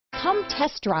Come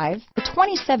test drive the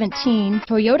 2017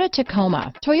 Toyota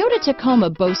Tacoma. Toyota Tacoma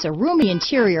boasts a roomy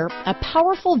interior, a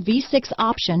powerful V6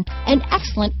 option, and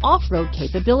excellent off-road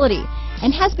capability,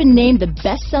 and has been named the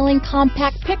best-selling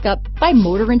compact pickup by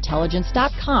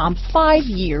MotorIntelligence.com 5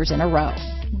 years in a row.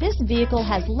 This vehicle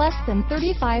has less than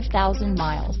 35,000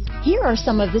 miles. Here are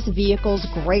some of this vehicle's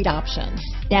great options: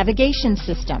 navigation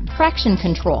system, traction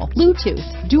control,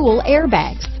 Bluetooth, dual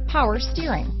airbags, power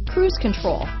steering, cruise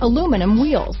control, aluminum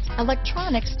wheels,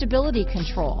 electronic stability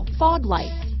control, fog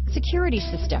lights, security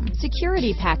system,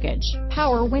 security package,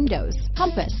 power windows,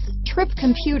 compass, trip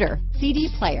computer, CD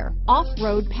player,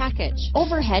 off-road package,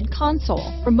 overhead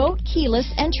console, remote keyless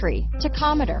entry,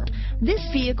 tachometer. This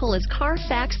vehicle is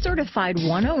Carfax certified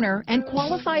one owner and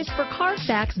qualifies for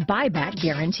Carfax buyback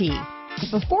guarantee.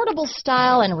 If affordable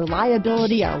style and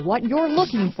reliability are what you're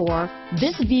looking for,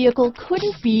 this vehicle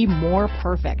couldn't be more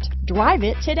perfect. Drive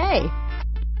it today.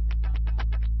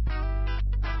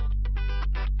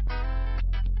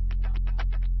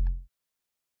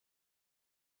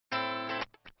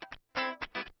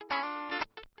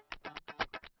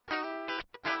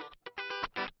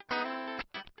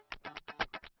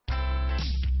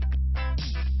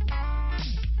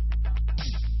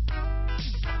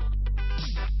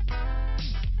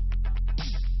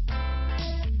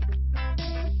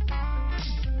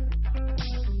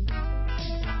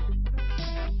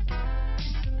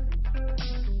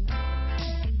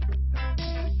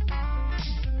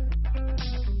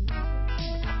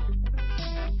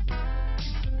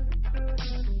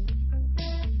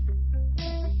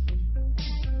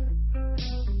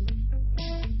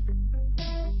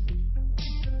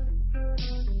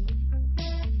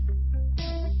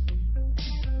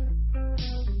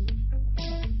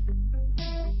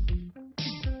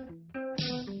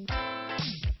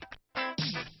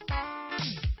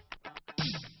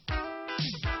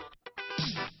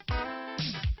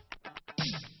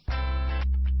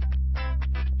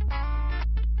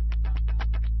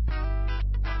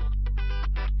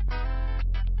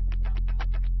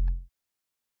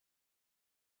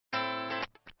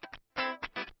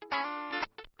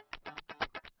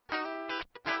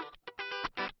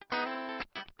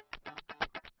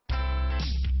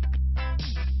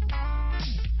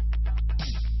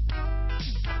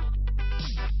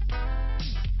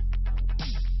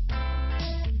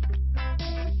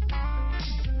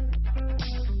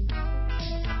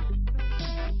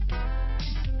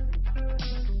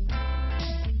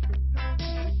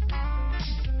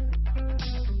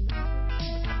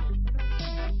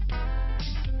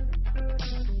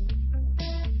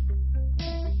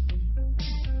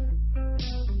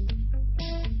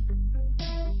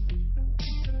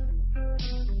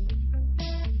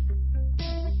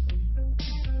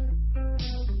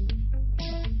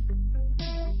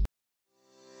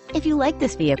 If you like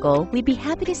this vehicle, we'd be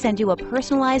happy to send you a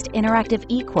personalized interactive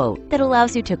e-quote that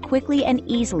allows you to quickly and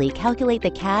easily calculate the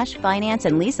cash, finance,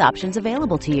 and lease options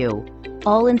available to you.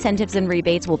 All incentives and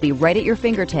rebates will be right at your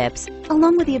fingertips,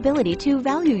 along with the ability to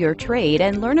value your trade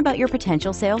and learn about your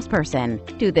potential salesperson.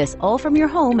 Do this all from your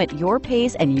home at your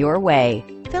pace and your way.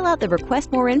 Fill out the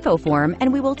Request More Info form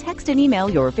and we will text and email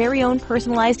your very own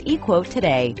personalized e-quote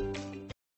today.